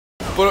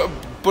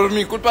por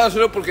mi culpa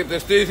solo porque te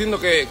estoy diciendo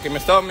que me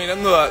estaban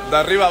mirando de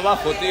arriba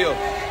abajo, tío.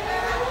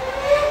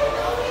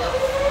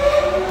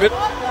 Pero,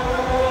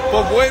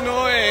 pues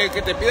bueno,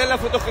 que te pidan las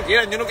fotos que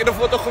quieran. Yo no quiero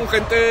fotos con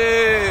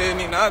gente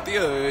ni nada,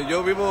 tío.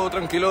 Yo vivo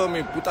tranquilo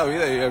mi puta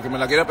vida y el que me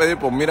la quiera pedir,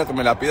 pues mira, que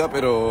me la pida,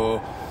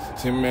 pero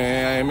si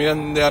me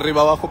miran de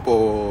arriba abajo,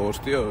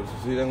 pues, tío,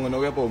 si tengo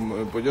novia,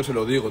 pues yo se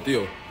lo digo,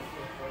 tío.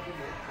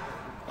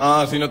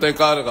 Ah, si no te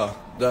carga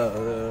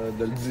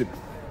del zip.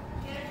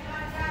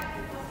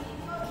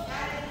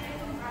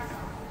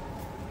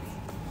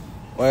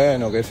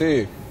 Bueno, que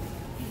sí.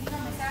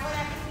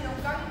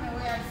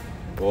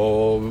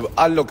 O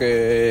haz lo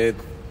que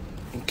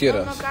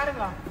quieras. No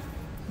carga.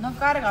 No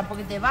carga,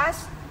 porque te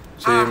vas.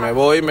 Sí, me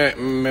voy a...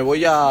 Mira,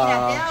 te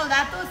he dado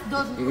datos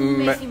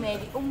un mes y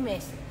medio, un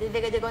mes,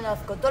 desde que te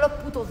conozco, todos los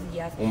putos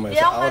días. Un mes, te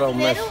he dado ahora más un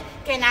dinero mes.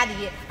 que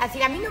nadie. Así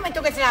que a mí no me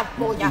toques la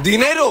polla.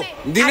 ¡Dinero!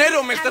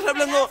 ¡Dinero! Me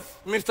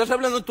Me estás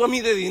hablando tú a mí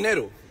de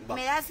dinero.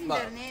 Me das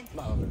internet.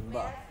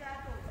 Va.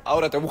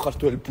 Ahora te buscas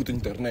tú el puto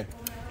internet.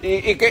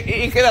 Y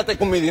quédate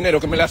con mi dinero,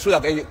 que me la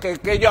suda,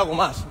 que yo hago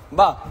más.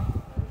 Va.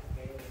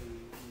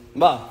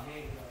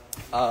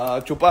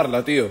 A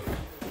chuparla, tío.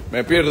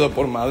 Me pierdo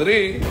por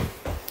Madrid.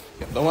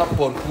 Y a tomar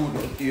por culo,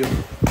 tío.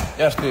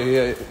 Ya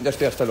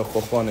estoy hasta los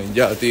cojones,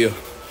 ya, tío.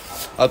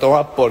 A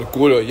tomar por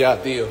culo,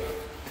 ya, tío.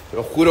 Te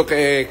lo juro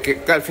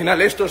que al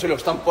final esto se lo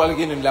estampo a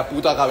alguien en la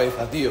puta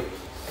cabeza, tío.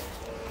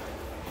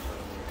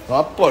 A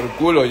tomar por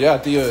culo,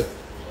 ya, tío.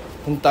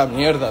 Punta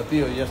mierda,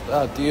 tío. Ya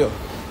está, tío.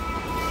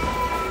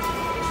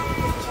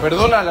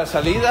 Perdona la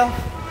salida.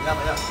 Ya.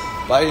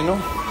 Bye, ¿no?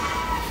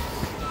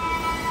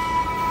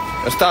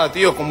 Ya está,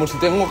 tío, como si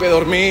tengo que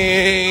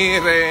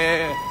dormir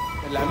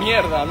en la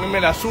mierda. A mí me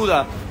la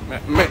suda.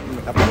 Me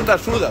la puta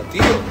suda,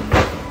 tío.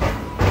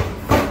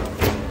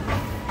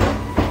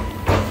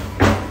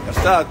 Ya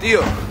está, tío.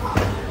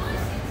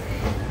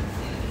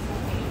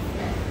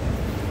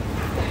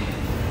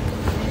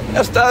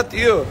 Ya está,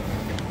 tío.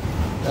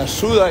 Me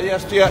suda, ya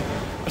estoy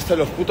hasta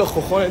los putos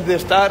cojones de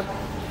estar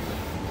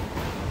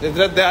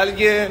detrás de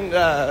alguien.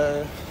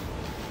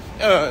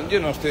 Yo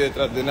no estoy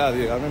detrás de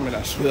nadie, a mí me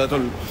la suda todo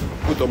el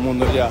puto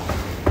mundo ya.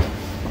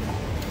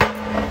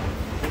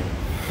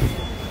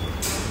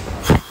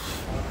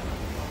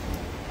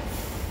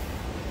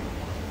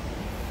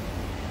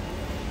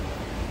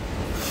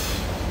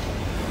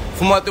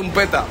 Fúmate un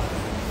peta.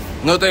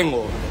 No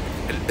tengo.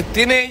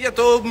 Tiene ella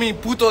todo mi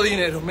puto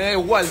dinero, me da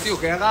igual, tío,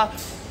 que haga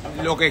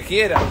lo que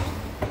quiera.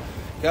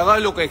 Que haga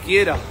lo que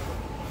quiera.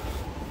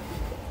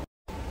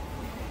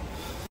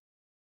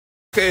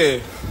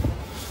 Que...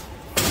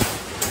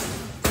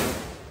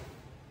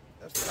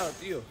 Ya está,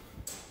 tío.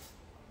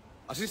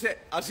 Así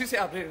se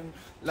abre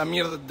la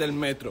mierda del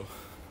metro.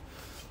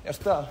 Ya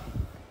está.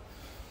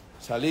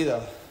 Salida.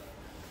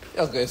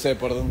 Ya que sé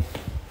por dónde.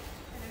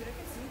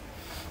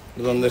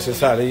 Por dónde se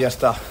sale, ya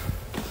está.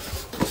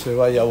 Se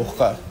vaya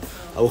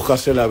a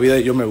buscarse la vida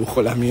y yo me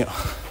busco la mía.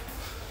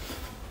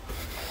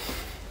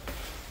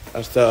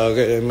 Hasta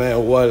que me da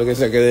igual que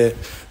se quede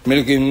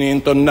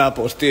 1500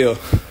 napos, tío.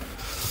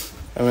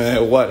 Me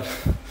da igual.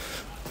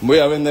 Voy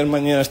a vender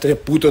mañana este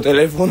puto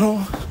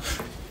teléfono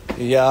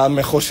y ya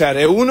me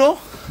josearé uno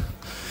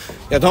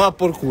y a tomar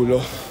por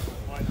culo.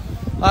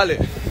 Ale,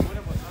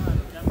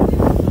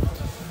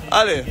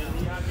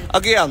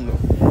 aquí ando.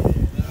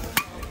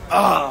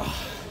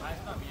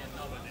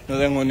 No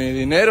tengo ni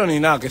dinero ni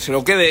nada, que se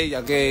lo quede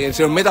ella, que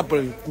se lo meta por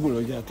el culo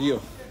ya, tío.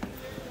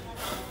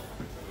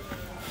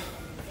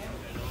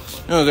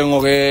 Yo no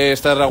tengo que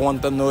estar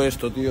aguantando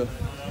esto, tío.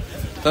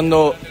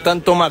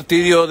 Tanto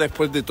martirio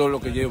después de todo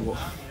lo que llevo.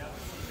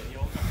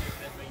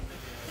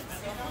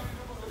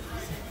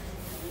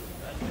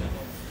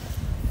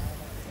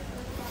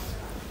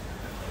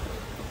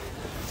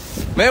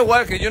 Me da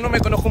igual, que yo no me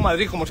conozco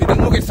Madrid, como si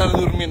tengo que estar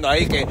durmiendo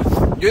ahí, que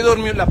yo he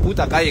dormido en la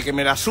puta calle, que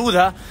me la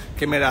suda,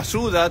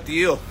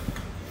 tío.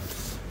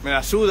 Me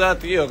la suda,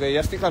 tío, que ya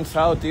estoy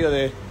cansado, tío,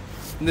 de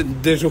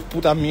sus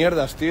putas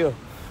mierdas, tío.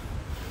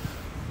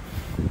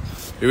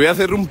 Y voy a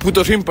hacer un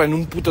puto simpa en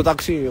un puto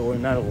taxi o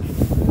en algo.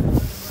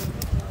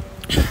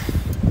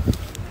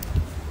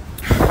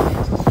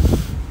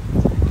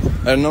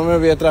 A ver, no me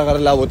voy a tragar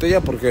la botella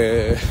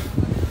porque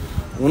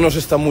uno se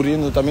está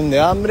muriendo también de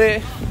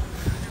hambre,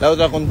 la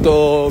otra con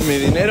todo mi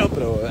dinero,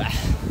 pero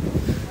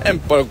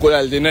por culo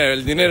el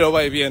dinero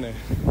va y viene.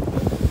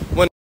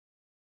 Bueno,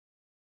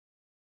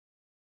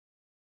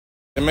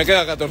 me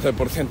queda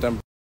 14% en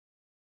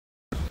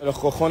los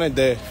cojones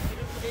de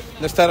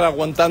estar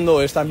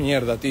aguantando esta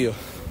mierda, tío.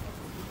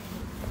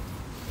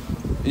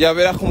 Y ya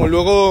verás como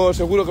luego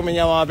seguro que me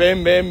llama,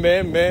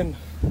 ven.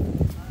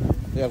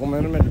 Y a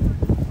comerme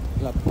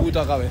la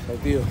puta cabeza,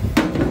 tío.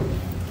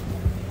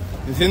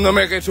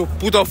 Diciéndome que sus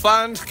putos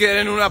fans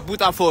quieren una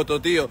puta foto,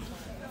 tío.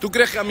 ¿Tú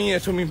crees que a mí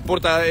eso me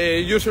importa?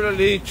 Yo se lo he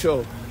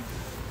dicho.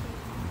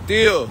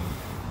 Tío,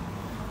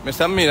 me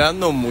están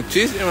mirando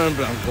muchísimo, en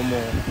plan, como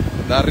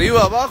de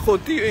arriba abajo,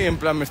 tío. Y en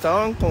plan, me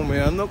estaban como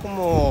mirando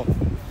como...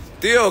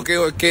 Tío,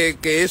 que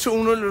eso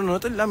uno lo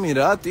nota en la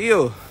mirada,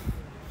 tío.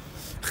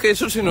 Es que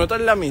eso se nota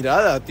en la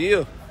mirada,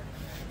 tío.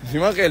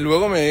 Encima que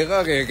luego me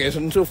diga que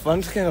son sus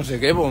fans, que no sé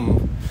qué, pues,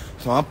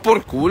 se van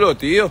por culo,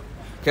 tío.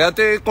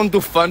 Quédate con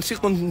tus fans y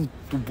con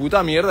tu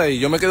puta mierda, y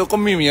yo me quedo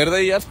con mi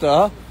mierda y ya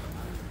está.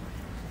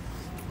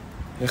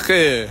 Es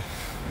que...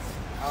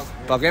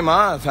 ¿para qué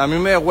más? A mí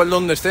me da igual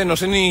donde esté, no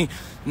sé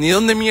ni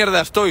dónde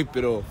mierda estoy,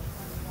 pero...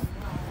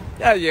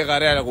 ya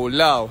llegaré a algún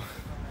lado.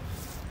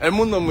 El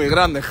mundo es muy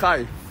grande,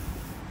 Jai.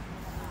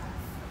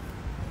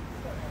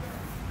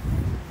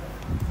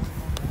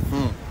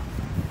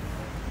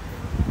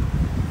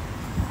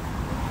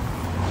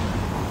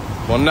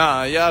 Pues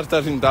nada, ya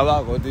está sin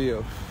tabaco,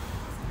 tío.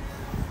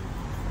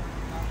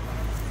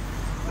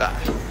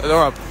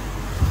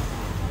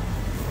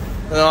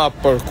 No,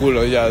 por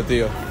culo ya,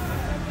 tío.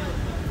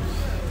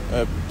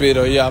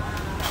 Pero ya...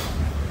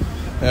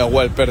 me da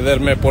igual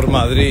perderme por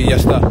Madrid y ya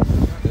está.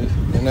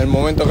 En el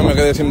momento que me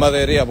quede sin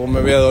batería, pues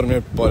me voy a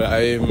dormir por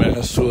ahí, me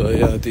la sudo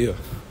ya, tío.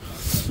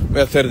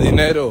 Voy a hacer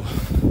dinero.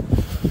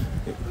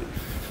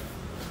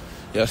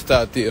 Ya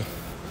está, tío.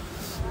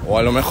 O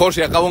a lo mejor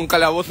si acabo en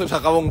calabozos,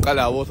 acabo en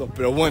calabozos.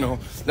 Pero bueno,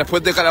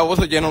 después de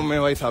calabozos ya no me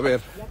vais a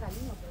ver.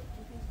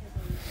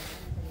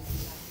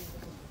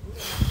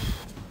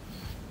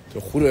 Te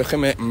lo juro, es que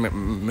me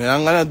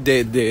dan ganas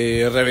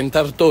de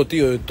reventar todo,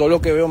 tío. De todo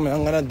lo que veo me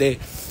dan ganas de...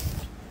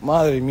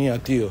 madre mía,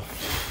 tío.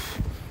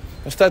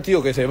 Está,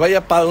 tío, que se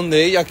vaya para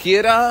donde ella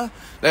quiera.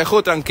 La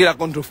dejo tranquila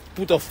con sus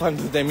putos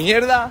fans de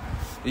mierda.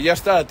 Y ya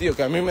está, tío,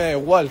 que a mí me da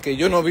igual. Que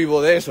yo no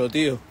vivo de eso,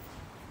 tío.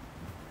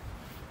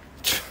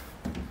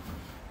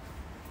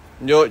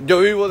 Yo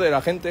vivo de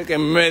la gente que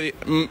me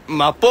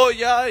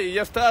apoya y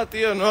ya está,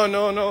 tío.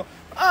 No.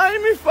 Ay,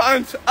 mis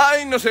fans.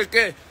 Ay, no sé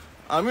qué.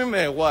 A mí me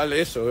da igual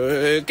eso.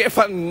 ¿Qué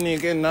fan ni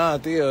qué nada,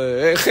 tío?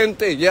 Es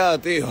gente ya,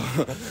 tío.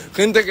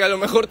 Gente que a lo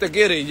mejor te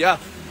quiere y ya.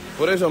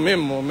 Por eso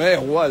mismo, me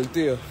da igual,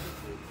 tío.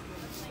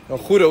 Lo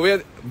juro,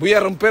 voy a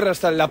romper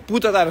hasta la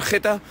puta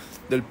tarjeta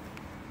del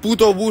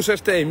puto bus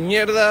este de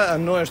mierda.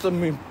 No, esto es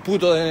mi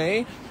puto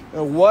DNI.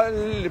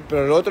 Igual,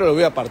 pero el otro lo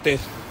voy a partir.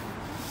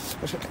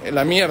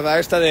 La mierda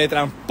esta de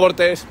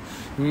transportes,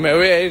 me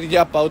voy a ir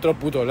ya para otro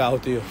puto lado,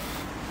 tío.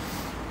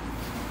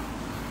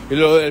 Y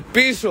lo del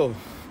piso,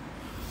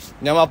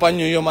 ya me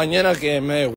apaño yo mañana, que me